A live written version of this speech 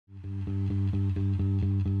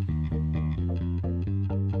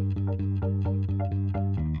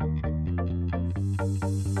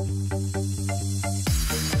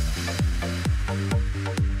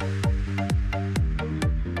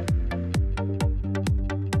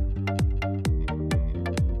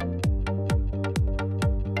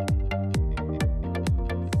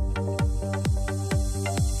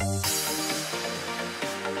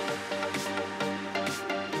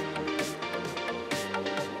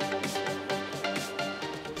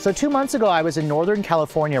So 2 months ago, I was in Northern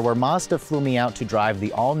California where Mazda flew me out to drive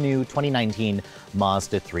the all-new 2019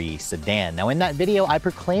 Mazda 3 sedan. Now in that video, I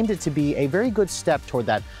proclaimed it to be a very good step toward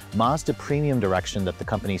that Mazda premium direction that the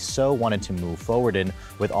company so wanted to move forward in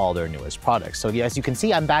with all their newest products. So as you can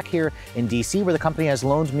see, I'm back here in DC where the company has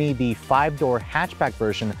loaned me the 5-door hatchback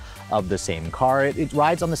version of the same car. It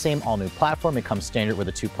rides on the same all-new platform. It comes standard with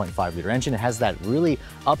a 2.5-liter engine. It has that really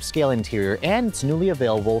upscale interior, and it's newly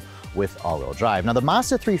available with all-wheel drive. Now the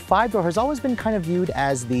Mazda 3 5-door has always been kind of viewed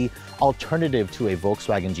as the alternative to a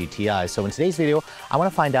Volkswagen GTI. So in today's video, I want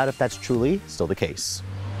to find out if that's truly still the case.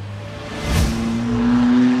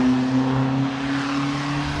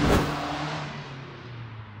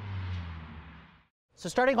 So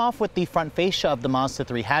starting off with the front fascia of the Mazda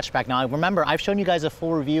 3 hatchback. Now remember, I've shown you guys a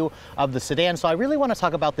full review of the sedan, so I really want to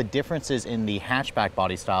talk about the differences in the hatchback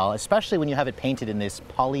body style, especially when you have it painted in this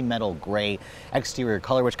polymetal gray exterior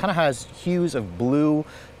color, which kind of has hues of blue,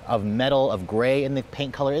 of metal, of gray in the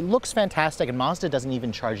paint color. It looks fantastic, and Mazda doesn't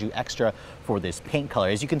even charge you extra for this paint color.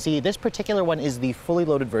 As you can see, this particular one is the fully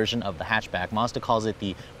loaded version of the hatchback. Mazda calls it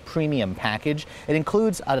the premium package. It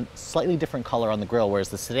includes a slightly different color on the grille, whereas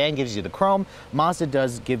the sedan gives you the chrome. Mazda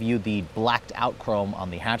does give you the blacked out chrome on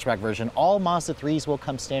the hatchback version. All Mazda 3s will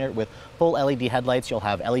come standard with full LED headlights. You'll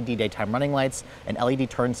have LED daytime running lights, an LED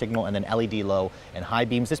turn signal, and then LED low and high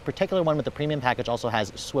beams. This particular one with the premium package also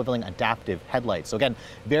has swiveling adaptive headlights. So again,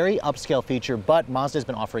 very upscale feature, but Mazda's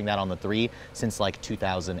been offering that on the 3 since like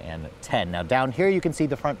 2010. Now down here you can see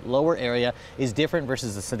the front lower area is different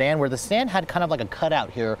versus the sedan, where the sedan had kind of like a cutout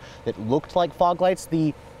here that looked like fog lights.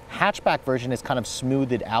 The hatchback version is kind of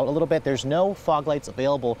smoothed out a little bit. There's no fog lights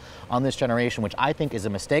available on this generation, which I think is a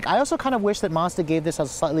mistake. I also kind of wish that Mazda gave this a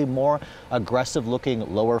slightly more aggressive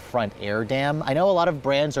looking lower front air dam. I know a lot of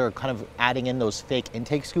brands are kind of adding in those fake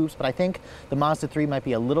intake scoops, but I think the Mazda 3 might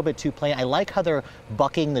be a little bit too plain. I like how they're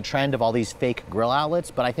bucking the trend of all these fake grille outlets,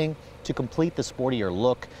 but I think to complete the sportier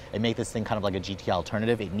look and make this thing kind of like a GTI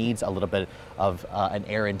alternative, it needs a little bit of an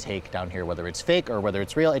air intake down here, whether it's fake or whether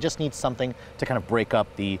it's real. It just needs something to kind of break up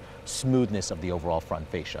the smoothness of the overall front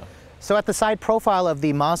fascia. So at the side profile of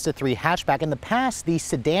the Mazda 3 hatchback, in the past, the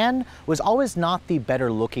sedan was always not the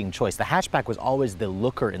better looking choice. The hatchback was always the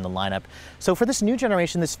looker in the lineup. So for this new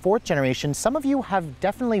generation, this 4th generation, some of you have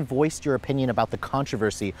definitely voiced your opinion about the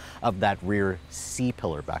controversy of that rear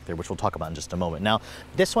C-pillar back there, which we'll talk about in just a moment. Now,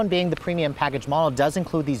 this one being the premium package model does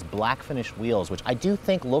include these black finish wheels, which I do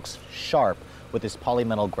think looks sharp with this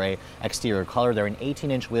polymetal gray exterior color. They're an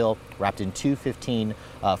 18-inch wheel wrapped in two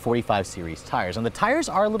 45 series tires. And the tires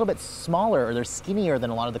are a little bit smaller, or they're skinnier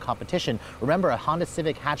than a lot of the competition. Remember, a Honda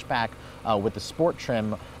Civic hatchback with the sport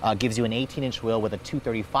trim gives you an 18-inch wheel with a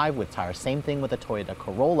 235 width tire. Same thing with a Toyota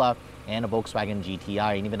Corolla and a Volkswagen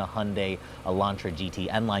GTI, and even a Hyundai Elantra GT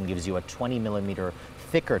N-Line gives you a 20mm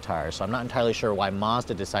thicker tire. So I'm not entirely sure why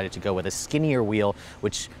Mazda decided to go with a skinnier wheel,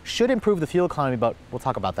 which should improve the fuel economy, but we'll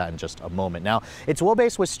talk about that in just a moment. Now, its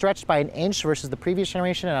wheelbase was stretched by 1 inch versus the previous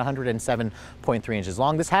generation at 107.3 inches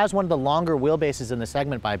long. This has one of the longer wheelbases in the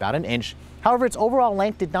segment by about 1 inch. However, its overall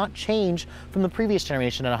length did not change from the previous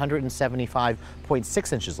generation at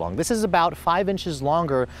 175.6 inches long. This is about 5 inches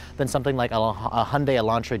longer than something like a Hyundai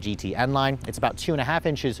Elantra GT N-Line. It's about 2.5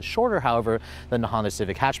 inches shorter, however, than the Honda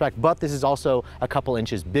Civic hatchback, but this is also a couple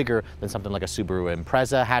inches bigger than something like a Subaru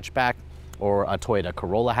Impreza hatchback or a Toyota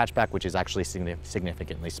Corolla hatchback, which is actually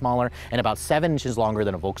significantly smaller, and about 7 inches longer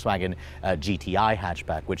than a Volkswagen GTI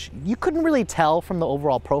hatchback, which you couldn't really tell from the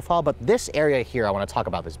overall profile. But this area here, I want to talk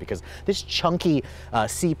about this because this chunky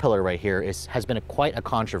C-pillar right here has been quite a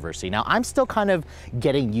controversy. Now, I'm still kind of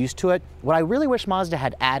getting used to it. What I really wish Mazda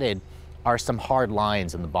had added are some hard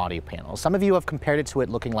lines in the body panel. Some of you have compared it to it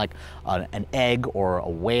looking like an egg or a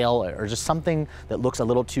whale, or just something that looks a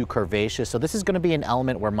little too curvaceous. So this is going to be an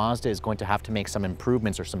element where Mazda is going to have to make some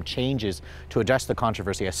improvements or some changes to address the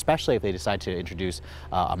controversy, especially if they decide to introduce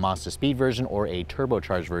a Mazda Speed version or a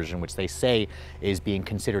turbocharged version, which they say is being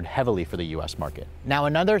considered heavily for the US market. Now,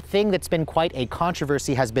 another thing that's been quite a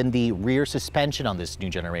controversy has been the rear suspension on this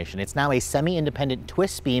new generation. It's now a semi-independent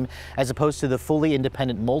twist beam as opposed to the fully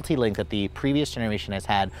independent multi-link that the previous generation has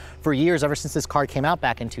had for years, ever since this car came out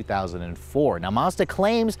back in 2004. Now, Mazda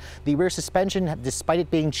claims the rear suspension, despite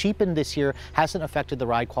it being cheapened this year, hasn't affected the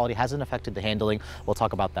ride quality, hasn't affected the handling. We'll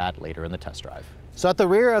talk about that later in the test drive. So at the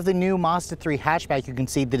rear of the new Mazda 3 hatchback, you can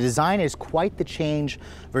see the design is quite the change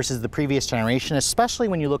versus the previous generation, especially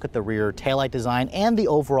when you look at the rear taillight design and the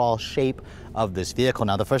overall shape of this vehicle.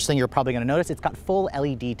 Now, the first thing you're probably going to notice, it's got full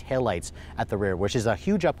LED taillights at the rear, which is a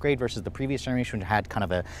huge upgrade versus the previous generation, which had kind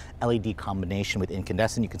of a LED combination with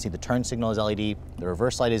incandescent. You can see the turn signal is LED, the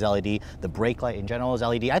reverse light is LED, the brake light in general is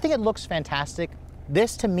LED. I think it looks fantastic.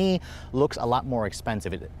 this to me looks a lot more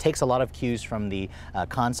expensive. It takes a lot of cues from the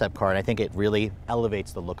concept car, and I think it really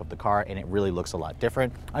elevates the look of the car, and it really looks a lot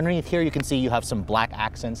different. Underneath here, you can see you have some black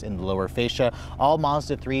accents in the lower fascia. All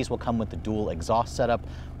Mazda 3s will come with the dual exhaust setup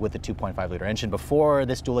with the 2.5 liter engine. Before,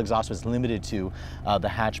 this dual exhaust was limited to the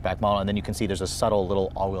hatchback model, and then you can see there's a subtle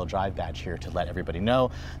little all-wheel drive badge here to let everybody know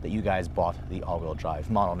that you guys bought the all-wheel drive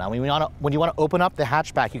model. Now, when you want to open up the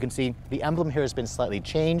hatchback, you can see the emblem here has been slightly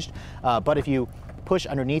changed, but if you push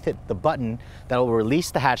underneath it the button that will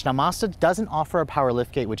release the hatch. Now, Mazda doesn't offer a power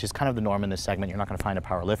liftgate, which is kind of the norm in this segment. You're not going to find a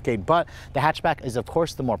power liftgate, but the hatchback is of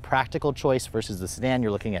course the more practical choice versus the sedan.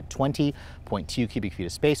 You're looking at 20.2 cubic feet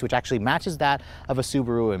of space, which actually matches that of a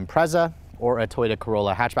Subaru Impreza or a Toyota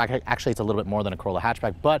Corolla hatchback. Actually, it's a little bit more than a Corolla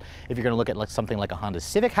hatchback, but if you're gonna look at like something like a Honda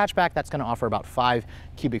Civic hatchback, that's gonna offer about 5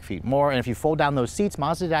 cubic feet more. And if you fold down those seats,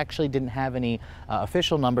 Mazda actually didn't have any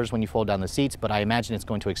official numbers when you fold down the seats, but I imagine it's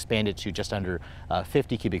going to expand it to just under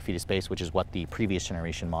 50 cubic feet of space, which is what the previous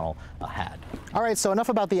generation model had. All right, so enough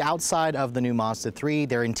about the outside of the new Mazda 3.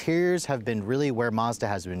 Their interiors have been really where Mazda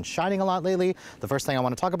has been shining a lot lately. The first thing I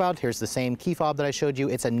wanna talk about, here's the same key fob that I showed you.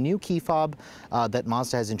 It's a new key fob that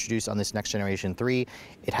Mazda has introduced on this next generation 3.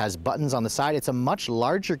 It has buttons on the side. It's a much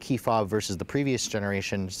larger key fob versus the previous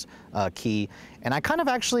generation's key. And I kind of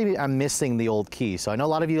actually am missing the old key. So I know a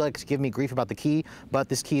lot of you like to give me grief about the key, but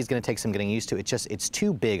this key is going to take some getting used to. It's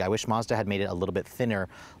too big. I wish Mazda had made it a little bit thinner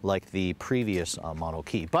like the previous model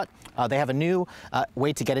key. But they have a new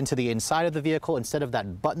way to get into the inside of the vehicle instead of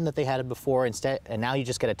that button that they had before. And now you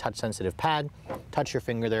just get a touch sensitive pad, touch your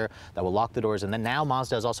finger there, that will lock the doors. And then now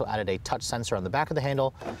Mazda has also added a touch sensor on the back of the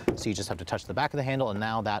handle. So you just have to touch the back of the handle, and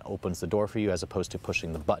now that opens the door for you as opposed to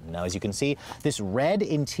pushing the button. Now, as you can see, this red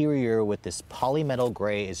interior with this polymetal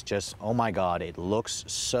gray is just, oh my God, it looks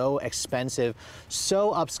so expensive,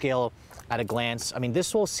 so upscale at a glance. I mean,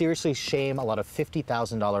 this will seriously shame a lot of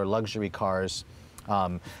 $50,000 luxury cars,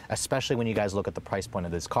 especially when you guys look at the price point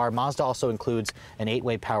of this car. Mazda also includes an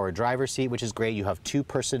 8-way power driver seat, which is great. You have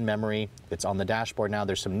 2-person memory that's on the dashboard now.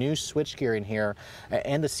 There's some new switchgear in here,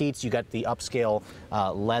 and the seats, you got the upscale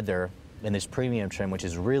leather in this premium trim, which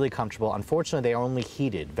is really comfortable. Unfortunately, they are only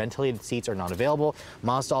heated. Ventilated seats are not available.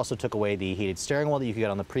 Mazda also took away the heated steering wheel that you could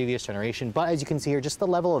get on the previous generation, but as you can see here, just the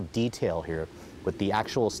level of detail here with the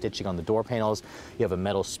actual stitching on the door panels. You have a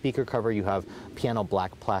metal speaker cover, you have piano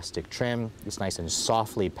black plastic trim. It's nice and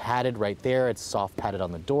softly padded right there. It's soft padded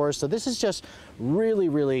on the doors. So this is just really,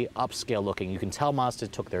 really upscale looking. You can tell Mazda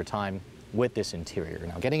took their time with this interior.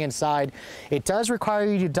 Now, getting inside, it does require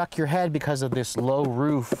you to duck your head because of this low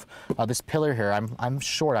roof, this pillar here. I'm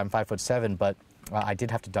short, I'm 5'7", but I did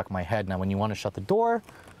have to duck my head. Now, when you want to shut the door,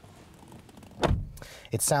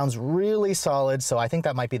 it sounds really solid, so I think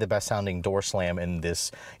that might be the best sounding door slam in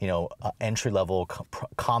this, entry-level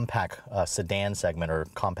compact sedan segment or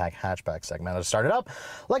compact hatchback segment. I'll start it up.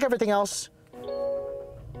 Like everything else,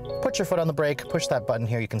 put your foot on the brake, push that button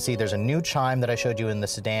here. You can see there's a new chime that I showed you in the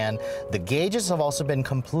sedan. The gauges have also been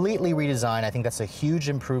completely redesigned. I think that's a huge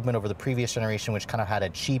improvement over the previous generation, which kind of had a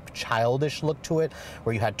cheap, childish look to it,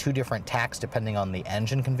 where you had 2 different tacks depending on the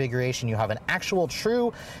engine configuration. You have an actual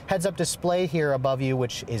true heads-up display here above you,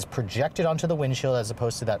 which is projected onto the windshield as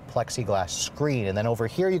opposed to that plexiglass screen. And then over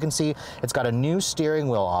here, you can see it's got a new steering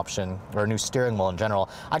wheel option, or a new steering wheel in general.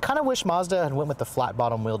 I kind of wish Mazda had went with the flat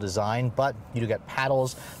bottom wheel design, but you do get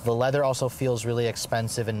paddles. The leather also feels really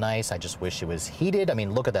expensive and nice. I just wish it was heated. I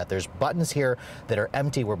mean, look at that. There's buttons here that are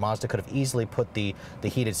empty where Mazda could have easily put the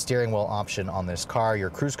heated steering wheel option on this car. Your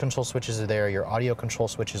cruise control switches are there. Your audio control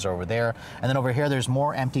switches are over there. And then over here, there's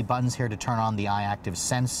more empty buttons here to turn on the iActive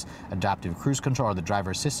Sense adaptive cruise control or the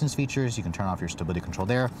driver assistance features. You can turn off your stability control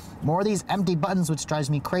there. More of these empty buttons, which drives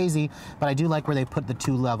me crazy, but I do like where they put the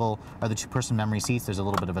 2-person memory seats. There's a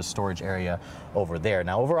little bit of a storage area over there.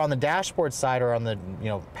 Now, over on the dashboard side or on the,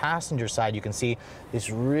 passenger side, you can see this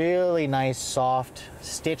really nice soft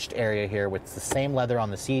stitched area here with the same leather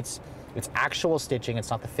on the seats. It's actual stitching, it's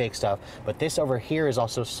not the fake stuff, but this over here is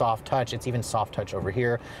also soft touch. It's even soft touch over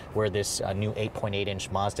here where this new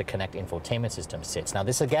 8.8-inch Mazda Connect infotainment system sits. Now,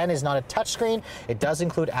 this again is not a touchscreen. It does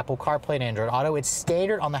include Apple CarPlay and Android Auto. It's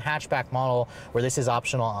standard on the hatchback model, where this is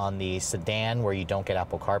optional on the sedan where you don't get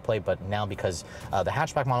Apple CarPlay, but now because the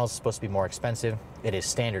hatchback model is supposed to be more expensive, it is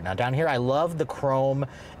standard. Now, down here, I love the chrome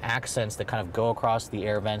accents that kind of go across the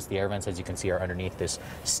air vents. The air vents, as you can see, are underneath this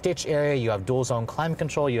stitch area. You have dual zone climate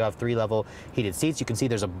control. You have 3-level heated seats. You can see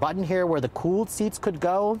there's a button here where the cooled seats could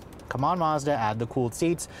go. Come on, Mazda, add the cooled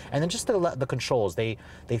seats. And then just the controls, they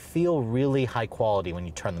feel really high quality when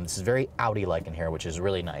you turn them. This is very Audi-like in here, which is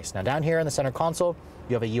really nice. Now, down here in the center console,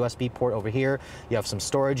 You have a USB port over here. You have some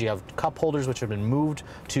storage. You have cup holders, which have been moved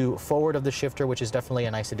to forward of the shifter, which is definitely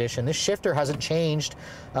a nice addition. This shifter hasn't changed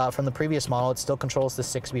from the previous model. It still controls the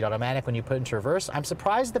 6-speed automatic when you put it into reverse. I'm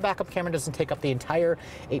surprised the backup camera doesn't take up the entire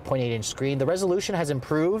 8.8-inch screen. The resolution has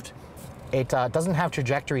improved. It doesn't have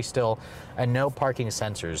trajectory still and no parking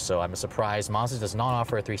sensors, so I'm surprised. Mazda does not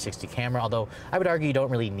offer a 360 camera, although I would argue you don't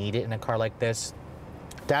really need it in a car like this.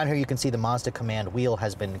 Down here you can see the Mazda command wheel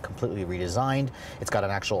has been completely redesigned. It's got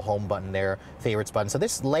an actual home button there, favorites button. So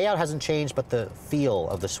this layout hasn't changed, but the feel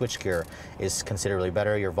of the switchgear is considerably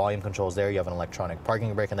better. Your volume controls there, you have an electronic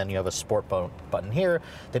parking brake, and then you have a sport button here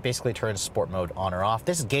that basically turns sport mode on or off.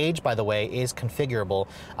 This gauge, by the way, is configurable.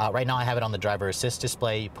 Right now I have it on the driver assist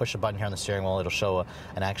display. You push a button here on the steering wheel, it'll show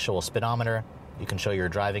an actual speedometer. You can show your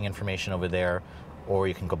driving information over there, or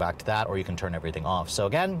you can go back to that, or you can turn everything off. So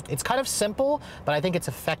again, it's kind of simple, but I think it's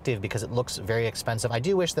effective because it looks very expensive. I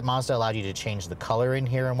do wish that Mazda allowed you to change the color in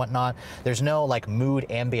here and whatnot. There's no like mood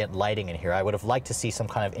ambient lighting in here. I would have liked to see some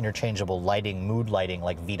kind of interchangeable lighting, mood lighting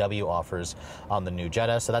like VW offers on the new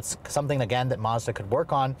Jetta. So that's something, again, that Mazda could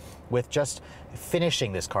work on with just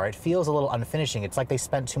finishing this car. It feels a little unfinishing. It's like they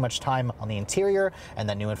spent too much time on the interior and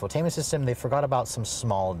that new infotainment system. They forgot about some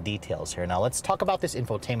small details here. Now let's talk about this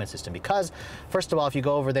infotainment system, because first of all, if you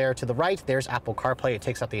go over there to the right, there's Apple CarPlay. It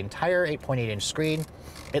takes up the entire 8.8-inch screen.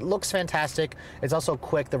 It looks fantastic. It's also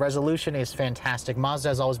quick. The resolution is fantastic. Mazda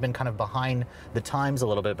has always been kind of behind the times a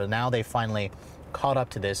little bit, but now they finally caught up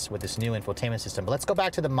to this with this new infotainment system. But let's go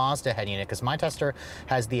back to the Mazda head unit, because my tester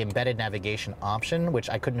has the embedded navigation option, which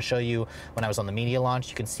I couldn't show you when I was on the media launch.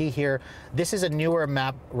 You can see here, this is a newer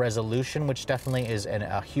map resolution, which definitely is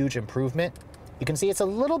a huge improvement. You can see it's a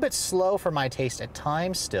little bit slow for my taste at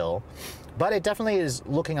times still, but it definitely is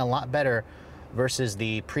looking a lot better versus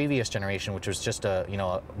the previous generation, which was just a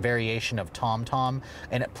a variation of TomTom,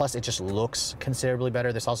 and plus it just looks considerably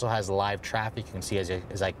better. This also has live traffic. You can see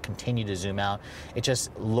as I continue to zoom out, it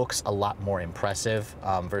just looks a lot more impressive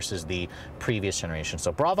versus the previous generation.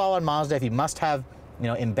 So bravo on Mazda. If you must have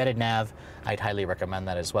embedded nav, I'd highly recommend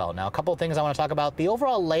that as well. Now, a couple of things I want to talk about. The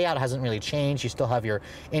overall layout hasn't really changed. You still have your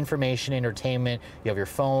information, entertainment, you have your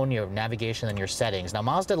phone, you have navigation, and your settings. Now,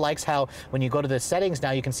 Mazda likes how when you go to the settings now,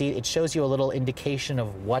 you can see it shows you a little indication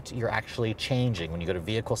of what you're actually changing. When you go to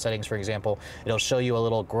vehicle settings, for example, it'll show you a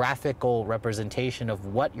little graphical representation of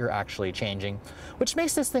what you're actually changing, which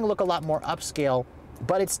makes this thing look a lot more upscale,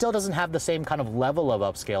 but it still doesn't have the same kind of level of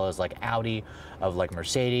upscale as like Audi, of like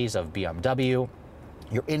Mercedes, of BMW.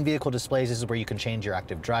 Your in-vehicle displays, this is where you can change your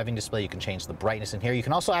active driving display. You can change the brightness in here. You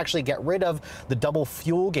can also actually get rid of the double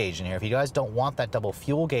fuel gauge in here. If you guys don't want that double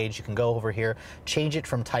fuel gauge, you can go over here, change it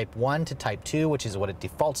from type 1 to type 2, which is what it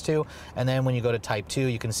defaults to. And then when you go to type 2,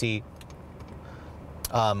 you can see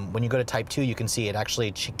when you go to type 2, you can see it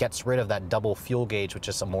actually gets rid of that double fuel gauge, which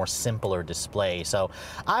is a more simpler display. So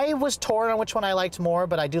I was torn on which one I liked more,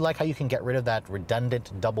 but I do like how you can get rid of that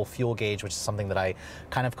redundant double fuel gauge, which is something that I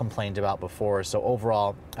kind of complained about before. So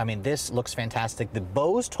overall, I mean, this looks fantastic. The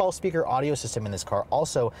Bose 12-speaker audio system in this car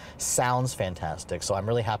also sounds fantastic. So I'm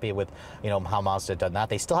really happy with how Mazda done that.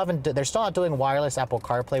 They're still not doing wireless Apple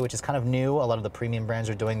CarPlay, which is kind of new. A lot of the premium brands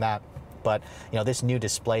are doing that. But this new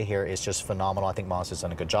display here is just phenomenal. I think Mazda's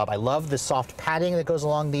done a good job. I love the soft padding that goes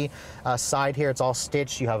along the side here. It's all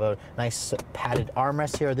stitched. You have a nice padded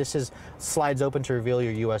armrest here. This slides open to reveal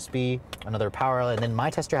your USB, another power outlet, and then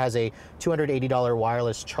my tester has a $280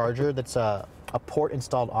 wireless charger that's a port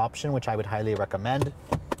installed option, which I would highly recommend.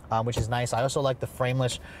 Which is nice. I also like the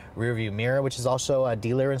frameless rear view mirror, which is also a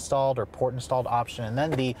dealer installed or port installed option. And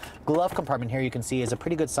then the glove compartment here you can see is a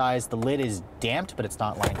pretty good size. The lid is damped, but it's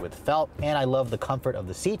not lined with felt. And I love the comfort of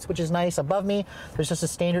the seats, which is nice. Above me, there's just a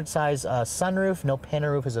standard size sunroof. No panel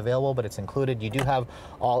roof is available, but it's included. You do have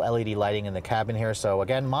all LED lighting in the cabin here. So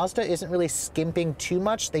again, Mazda isn't really skimping too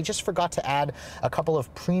much. They just forgot to add a couple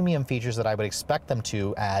of premium features that I would expect them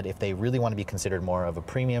to add if they really want to be considered more of a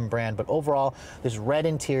premium brand. But overall, this red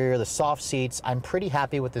interior, the soft seats, I'm pretty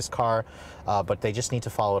happy with this car, but they just need to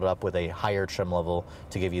follow it up with a higher trim level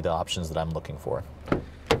to give you the options that I'm looking for.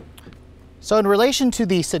 So in relation to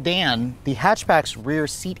the sedan, the hatchback's rear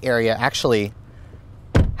seat area actually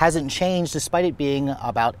hasn't changed despite it being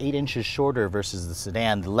about 8 inches shorter versus the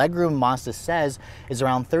sedan. The legroom, Mazda says, is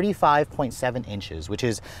around 35.7 inches, which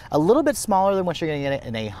is a little bit smaller than what you're going to get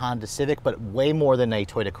in a Honda Civic, but way more than a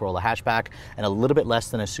Toyota Corolla hatchback, and a little bit less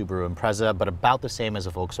than a Subaru Impreza, but about the same as a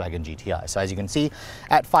Volkswagen GTI. So as you can see,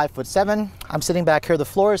 at 5'7", I'm sitting back here. The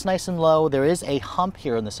floor is nice and low. There is a hump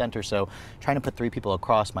here in the center, so trying to put 3 people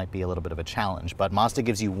across might be a little bit of a challenge. But Mazda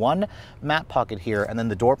gives you one mat pocket here, and then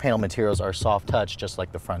the door panel materials are soft touch, just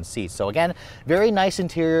like the front front seats. So again, very nice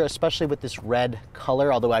interior, especially with this red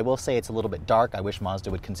color, although I will say it's a little bit dark. I wish Mazda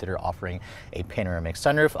would consider offering a panoramic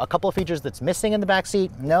sunroof. A couple of features that's missing in the back seat: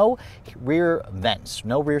 no rear vents,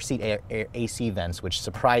 no rear seat AC vents, which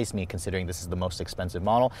surprised me considering this is the most expensive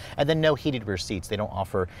model. And then no heated rear seats. They don't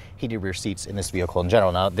offer heated rear seats in this vehicle in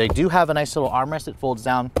general. Now, they do have a nice little armrest that folds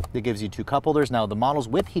down that gives you 2 cup holders. Now, the models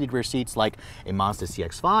with heated rear seats, like a Mazda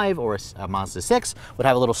CX-5 or a Mazda 6, would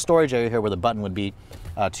have a little storage area here where the button would be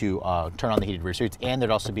to turn on the heated rear seats, and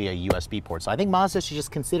there'd also be a USB port. So I think Mazda should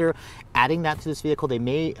just consider adding that to this vehicle. They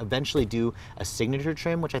may eventually do a signature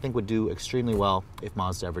trim, which I think would do extremely well if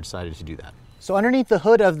Mazda ever decided to do that. So underneath the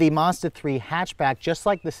hood of the Mazda 3 hatchback, just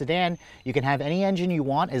like the sedan, you can have any engine you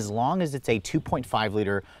want as long as it's a 2.5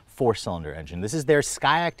 liter 4-cylinder engine. This is their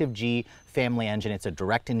Skyactiv G family engine. It's a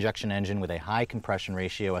direct injection engine with a high compression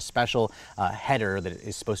ratio, a special header that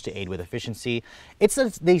is supposed to aid with efficiency. It's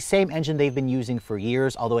the same engine they've been using for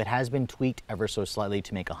years, although it has been tweaked ever so slightly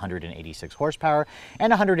to make 186 horsepower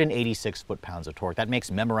and 186 foot-pounds of torque. That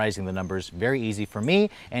makes memorizing the numbers very easy for me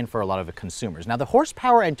and for a lot of the consumers. Now, the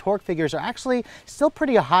horsepower and torque figures are actually still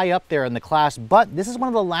pretty high up there in the class, but this is one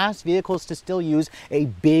of the last vehicles to still use a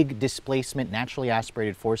big displacement, naturally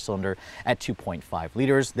aspirated 4-cylinder at 2.5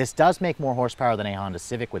 liters. This does make more horsepower than a Honda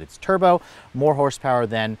Civic with its turbo, more horsepower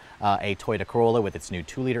than a Toyota Corolla with its new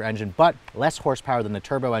 2-liter engine, but less horsepower than the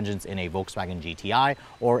turbo engines in a Volkswagen GTI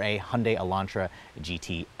or a Hyundai Elantra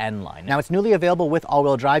GT line. Now, it's newly available with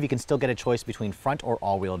all-wheel drive. You can still get a choice between front or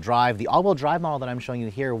all-wheel drive. The all-wheel drive model that I'm showing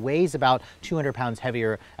you here weighs about 200 pounds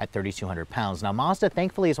heavier at 3,200 pounds. Now, Mazda,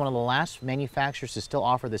 thankfully, is one of the last manufacturers to still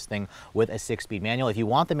offer this thing with a 6-speed manual. If you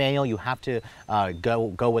want the manual, you have to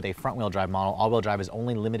go with a front-wheel drive model. All-wheel drive is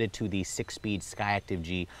only limited to the 6-speed Skyactiv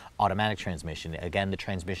G automatic transmission. Again, the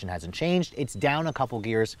transmission hasn't changed. It's down a couple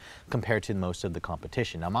gears compared to most of the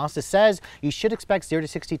competition. Now, Mazda says you should expect 0 to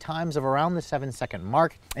 60 times of around the 7-second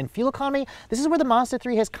mark. And fuel economy, this is where the Mazda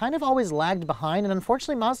 3 has kind of always lagged behind, and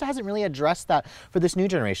unfortunately, Mazda hasn't really addressed that for this new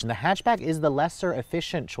generation. The hatchback is the lesser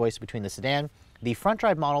efficient choice between the sedan. The front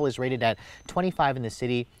drive model is rated at 25 in the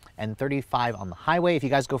city and 35 on the highway. If you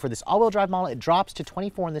guys go for this all-wheel drive model, it drops to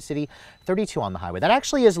 24 in the city, 32 on the highway. That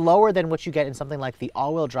actually is lower than what you get in something like the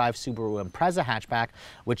all-wheel drive Subaru Impreza hatchback,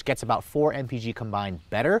 which gets about 4 mpg combined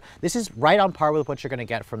better. This is right on par with what you're going to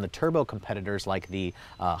get from the turbo competitors like the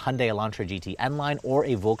Hyundai Elantra GT line or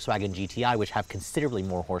a Volkswagen GTI, which have considerably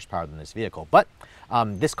more horsepower than this vehicle. But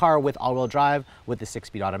this car with all-wheel drive with the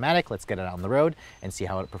 6-speed automatic, let's get it out on the road and see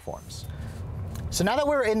how it performs. So now that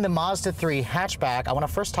we're in the Mazda 3 hatchback, I want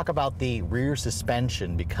to first talk about the rear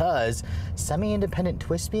suspension, because semi-independent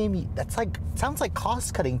twist beam, that's sounds like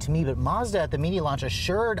cost cutting to me, but Mazda at the media launch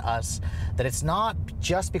assured us that it's not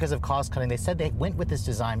just because of cost cutting. They said they went with this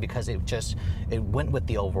design because it went with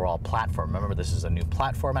the overall platform. Remember, this is a new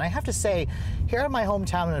platform, and I have to say, here in my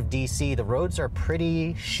hometown of DC, the roads are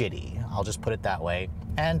pretty shitty. I'll just put it that way.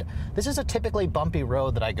 And this is a typically bumpy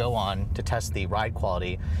road that I go on to test the ride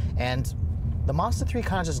quality, and the Mazda 3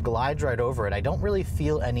 kind of just glides right over it. I don't really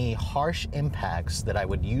feel any harsh impacts that I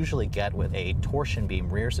would usually get with a torsion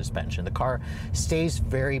beam rear suspension. The car stays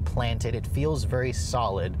very planted. It feels very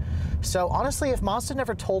solid. So honestly, if Mazda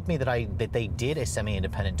never told me that they did a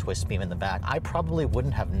semi-independent twist beam in the back, I probably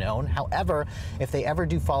wouldn't have known. However, if they ever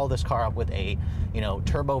do follow this car up with a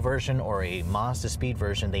turbo version or a Mazda Speed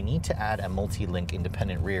version, they need to add a multi-link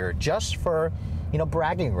independent rear just for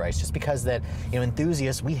bragging rights, just because that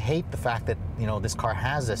enthusiasts, we hate the fact that this car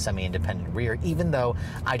has a semi-independent rear, even though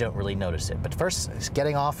I don't really notice it. But first,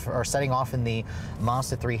 setting off in the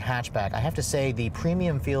Mazda 3 hatchback, I have to say the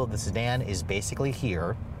premium feel of the sedan is basically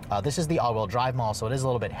here. This is the all-wheel drive model, so it is a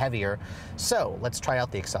little bit heavier. So let's try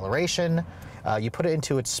out the acceleration. You put it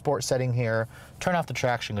into its sport setting here, turn off the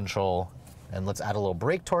traction control, and let's add a little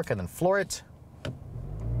brake torque and then floor it.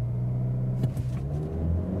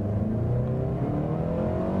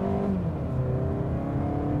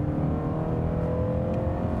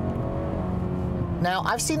 Now,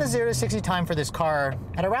 I've seen the 0 to 60 time for this car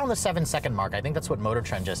at around the 7-second mark. I think that's what Motor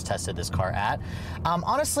Trend just tested this car at.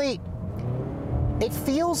 Honestly, it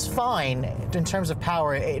feels fine in terms of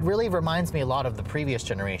power. It really reminds me a lot of the previous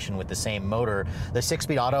generation with the same motor. The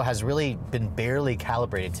 6-speed auto has really been barely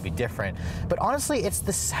calibrated to be different. But honestly, it's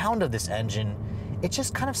the sound of this engine. It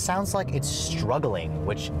just kind of sounds like it's struggling,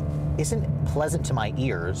 which isn't pleasant to my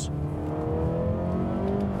ears.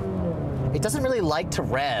 It doesn't really like to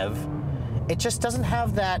rev. It just doesn't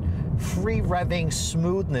have that free revving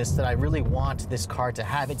smoothness that I really want this car to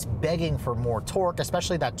have. It's begging for more torque,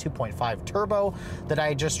 especially that 2.5 turbo that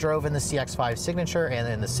I just drove in the CX-5 Signature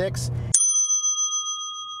and in the 6.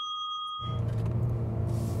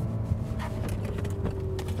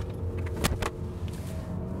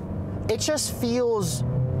 it just feels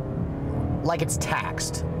like it's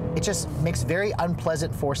taxed. It just makes very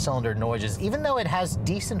unpleasant four-cylinder noises, even though it has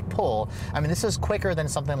decent pull. I mean, this is quicker than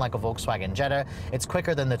something like a Volkswagen Jetta. It's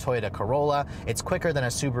quicker than the Toyota Corolla. It's quicker than a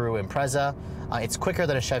Subaru Impreza. It's quicker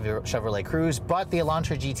than a Chevrolet Cruze, but the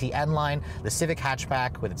Elantra GT N-Line, the Civic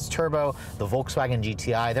hatchback with its turbo, the Volkswagen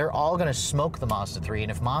GTI, they're all gonna smoke the Mazda 3.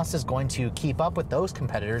 And if Mazda's going to keep up with those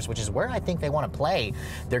competitors, which is where I think they wanna play,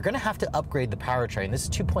 they're gonna have to upgrade the powertrain. This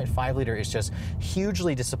 2.5 liter is just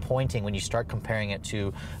hugely disappointing when you start comparing it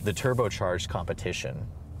to the turbocharged competition.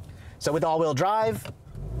 So with all-wheel drive,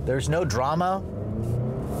 there's no drama,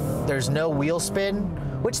 there's no wheel spin,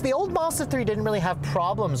 which the old Mazda 3 didn't really have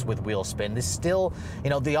problems with wheel spin. This still, you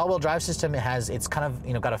know, the all-wheel drive system, it's kind of,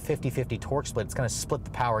 you know, got a 50-50 torque split. It's gonna split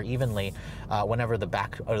the power evenly whenever the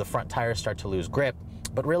back or the front tires start to lose grip.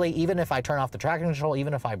 But really, even if I turn off the traction control,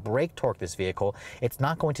 even if I brake torque this vehicle, it's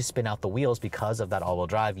not going to spin out the wheels because of that all-wheel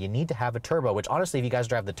drive. You need to have a turbo, which honestly, if you guys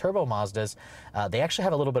drive the turbo Mazdas, they actually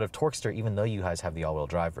have a little bit of torque steer, even though you guys have the all-wheel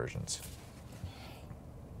drive versions.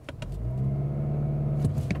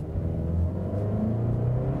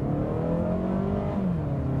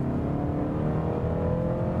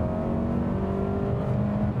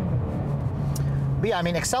 But yeah, I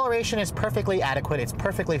mean, acceleration is perfectly adequate. It's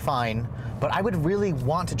perfectly fine. But I would really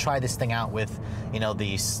want to try this thing out with, you know,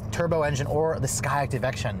 the turbo engine or the Skyactiv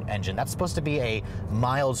X engine. That's supposed to be a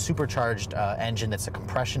mild supercharged engine that's a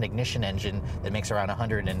compression ignition engine that makes around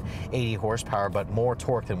 180 horsepower, but more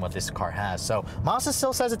torque than what this car has. So Mazda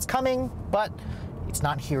still says it's coming, but it's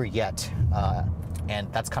not here yet. And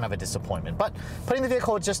that's kind of a disappointment. But putting the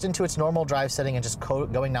vehicle just into its normal drive setting and just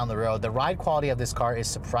going down the road, the ride quality of this car is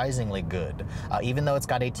surprisingly good. Even though it's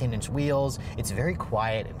got 18-inch wheels, it's very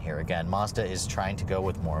quiet in here. Again, Mazda is trying to go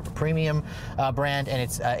with more of a premium brand, and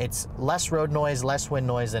it's less road noise, less wind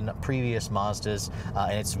noise than previous Mazdas,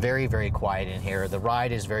 and it's very, very quiet in here. The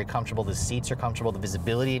ride is very comfortable. The seats are comfortable. The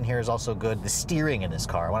visibility in here is also good. The steering in this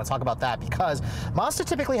car, I want to talk about that because Mazda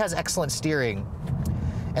typically has excellent steering.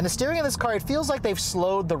 And the steering in this car, it feels like they've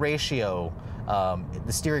slowed the ratio,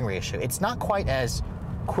 the steering ratio. It's not quite as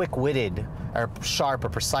quick-witted or sharp or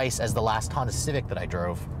precise as the last Honda Civic that I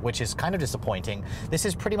drove, which is kind of disappointing. This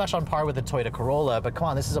is pretty much on par with the Toyota Corolla, but come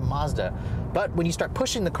on, this is a Mazda. But when you start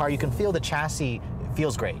pushing the car, you can feel the chassis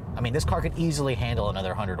feels great. I mean, this car could easily handle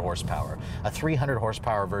another 100 horsepower. A 300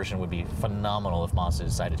 horsepower version would be phenomenal if Mazda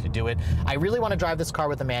decided to do it. I really want to drive this car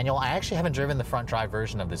with a manual. I actually haven't driven the front drive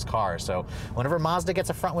version of this car, so whenever Mazda gets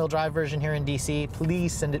a front wheel drive version here in DC,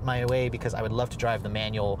 please send it my way because I would love to drive the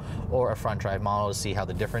manual or a front drive model to see how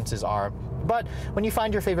the differences are. But when you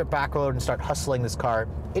find your favorite back road and start hustling this car,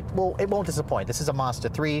 it won't disappoint. This is a Mazda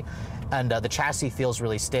 3, and the chassis feels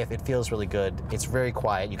really stiff. It feels really good. It's very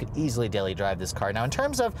quiet. You could easily daily drive this car. Now, in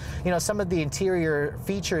terms of, you know, some of the interior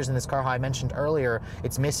features in this car, how I mentioned earlier,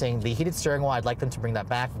 it's missing the heated steering wheel. I'd like them to bring that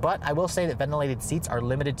back, but I will say that ventilated seats are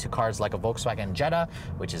limited to cars like a Volkswagen Jetta,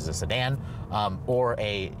 which is a sedan, or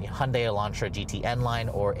a Hyundai Elantra GT N-Line,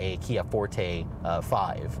 or a Kia Forte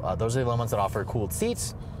 5. Those are the ones that offer cooled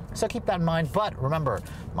seats. So keep that in mind, but remember,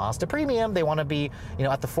 Mazda Premium, they want to be, you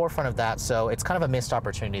know, at the forefront of that, so it's kind of a missed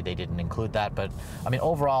opportunity they didn't include that. But I mean,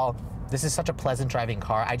 overall, this is such a pleasant driving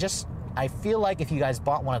car. I feel like if you guys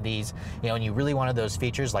bought one of these, you know, and you really wanted those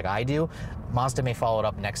features like I do, Mazda may follow it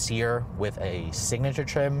up next year with a signature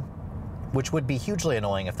trim, which would be hugely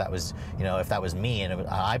annoying if that was, you know, if that was me and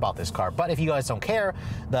I bought this car. But if you guys don't care,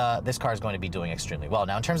 this car is going to be doing extremely well.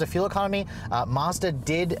 Now, in terms of fuel economy, Mazda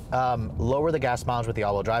did lower the gas mileage with the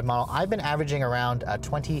all-wheel drive model. I've been averaging around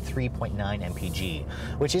 23.9 mpg,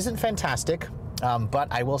 which isn't fantastic. But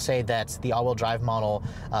I will say that the all-wheel drive model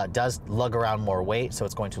does lug around more weight, so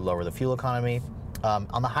it's going to lower the fuel economy.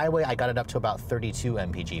 On the highway, I got it up to about 32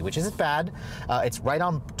 mpg, which isn't bad. It's right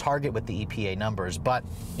on target with the EPA numbers, but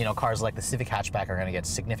you know, cars like the Civic hatchback are going to get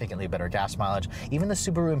significantly better gas mileage. Even the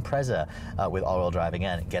Subaru Impreza with all-wheel drive,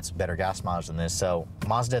 again, it gets better gas mileage than this. So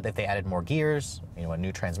Mazda, if they added more gears, you know, a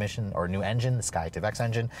new transmission or a new engine, the Skyactiv X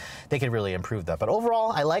engine, they could really improve that. But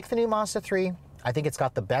overall, I like the new Mazda 3. I think it's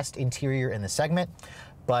got the best interior in the segment.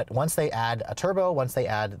 But once they add a turbo, once they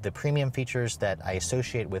add the premium features that I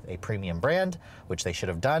associate with a premium brand, which they should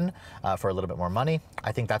have done for a little bit more money,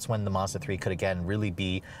 I think that's when the Mazda 3 could again really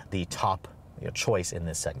be the top choice in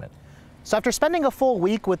this segment. So after spending a full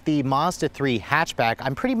week with the Mazda 3 hatchback,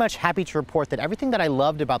 I'm pretty much happy to report that everything that I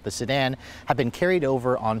loved about the sedan have been carried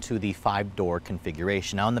over onto the 5-door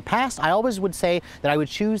configuration. Now in the past, I always would say that I would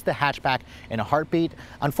choose the hatchback in a heartbeat.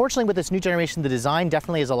 Unfortunately, with this new generation, the design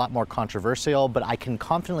definitely is a lot more controversial, but I can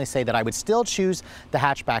confidently say that I would still choose the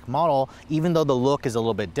hatchback model, even though the look is a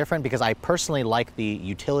little bit different, because I personally like the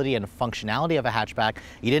utility and functionality of a hatchback.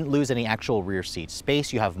 You didn't lose any actual rear seat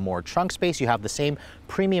space. You have more trunk space. You have the same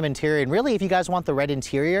premium interior. And really, if you guys want the red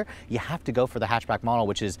interior, you have to go for the hatchback model,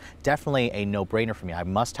 which is definitely a no-brainer for me. I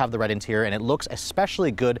must have the red interior, and it looks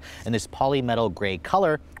especially good in this polymetal gray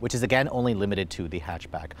color, which is again only limited to the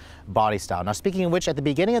hatchback body style. Now, speaking of which, at the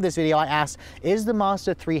beginning of this video, I asked, is the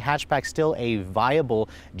Mazda 3 hatchback still a viable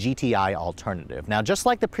GTI alternative? Now, just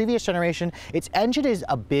like the previous generation, its engine is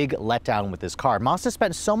a big letdown with this car. Mazda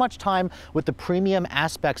spent so much time with the premium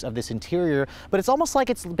aspects of this interior, but it's almost like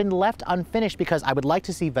it's been left unfinished, because I would like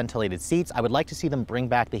to see ventilated seats. I would like to see them bring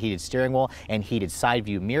back the heated steering wheel and heated side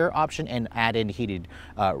view mirror option and add in heated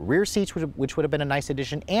rear seats, which would have been a nice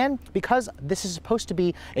addition. And because this is supposed to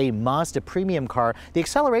be a Mazda premium car, the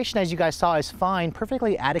acceleration, as you guys saw, is fine,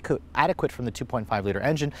 perfectly adequate from the 2.5 liter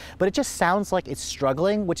engine, but it just sounds like it's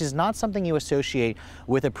struggling, which is not something you associate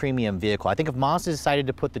with a premium vehicle. I think if Mazda decided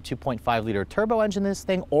to put the 2.5 liter turbo engine in this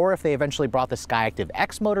thing, or if they eventually brought the Skyactiv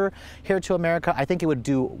X motor here to America, I think it would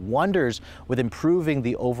do wonders with improving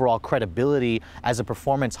the overall credibility as a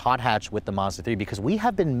performance hot hatch with the Mazda 3, because we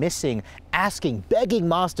have been missing, asking, begging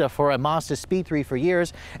Mazda for a Mazda Speed 3 for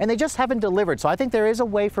years, and they just haven't delivered. So I think there is a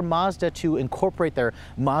way for Mazda to incorporate their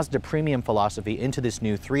Mazda premium philosophy into this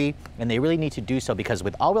new 3, and they really need to do so, because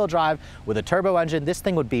with all-wheel drive, with a turbo engine, this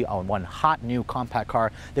thing would be one hot new compact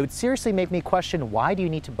car that would seriously make me question, why do you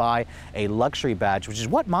need to buy a luxury badge, which is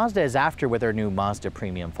what Mazda is after with their new Mazda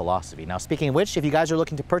premium philosophy. Now, speaking of which, if you guys are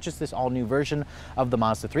looking to purchase this all-new version of the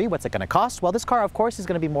Mazda 3, what's it going to cost? Well, this car, of course, is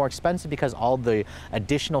going to be more expensive because all the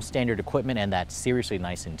additional standard equipment and that seriously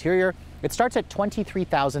nice interior. It starts at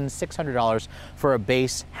 $23,600 for a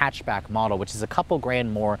base hatchback model, which is a couple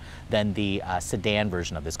grand more than the sedan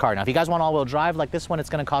version of this car. Now, if you guys want all-wheel drive like this one,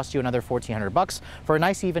 it's going to cost you another $1,400 for a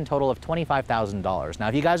nice even total of $25,000. Now,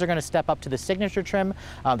 if you guys are going to step up to the signature trim,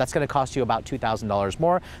 that's going to cost you about $2,000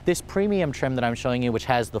 more. This premium trim that I'm showing you, which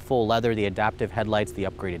has the full leather, the adaptive headlights, the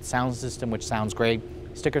upgraded sound system, which sounds great,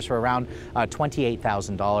 stickers for around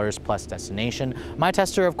 $28,000 plus destination. My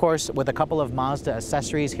tester, of course, with a couple of Mazda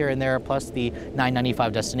accessories here and there, plus the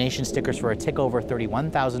 $995 destination stickers for a tick over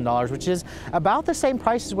 $31,000, which is about the same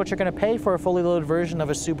price as what you're going to pay for a fully loaded version of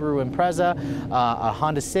a Subaru Impreza, a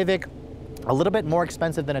Honda Civic, a little bit more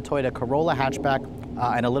expensive than a Toyota Corolla hatchback,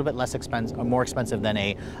 and a little bit more expensive than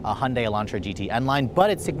a Hyundai Elantra GT N-Line, but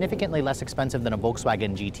it's significantly less expensive than a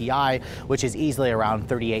Volkswagen GTI, which is easily around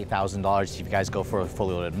 $38,000 if you guys go for a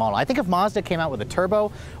fully loaded model. I think if Mazda came out with a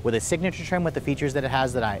turbo, with a signature trim, with the features that it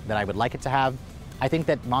has that I would like it to have, I think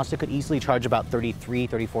that Mazda could easily charge about $33,000,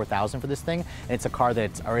 $34,000 for this thing. And it's a car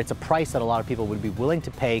it's a price that a lot of people would be willing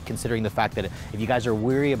to pay, considering the fact that if you guys are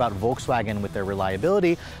weary about Volkswagen with their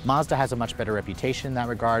reliability, Mazda has a much better reputation in that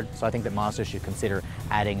regard. So I think that Mazda should consider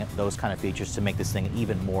adding those kind of features to make this thing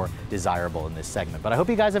even more desirable in this segment. But I hope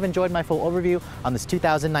you guys have enjoyed my full overview on this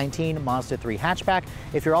 2019 Mazda 3 hatchback.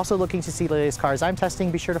 If you're also looking to see the latest cars I'm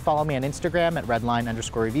testing, be sure to follow me on Instagram at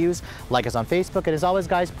redline_reviews. Like us on Facebook. And as always,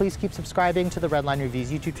 guys, please keep subscribing to the Redline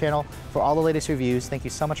Reviews YouTube channel for all the latest reviews. Thank you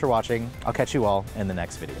so much for watching. I'll catch you all in the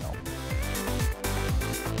next video.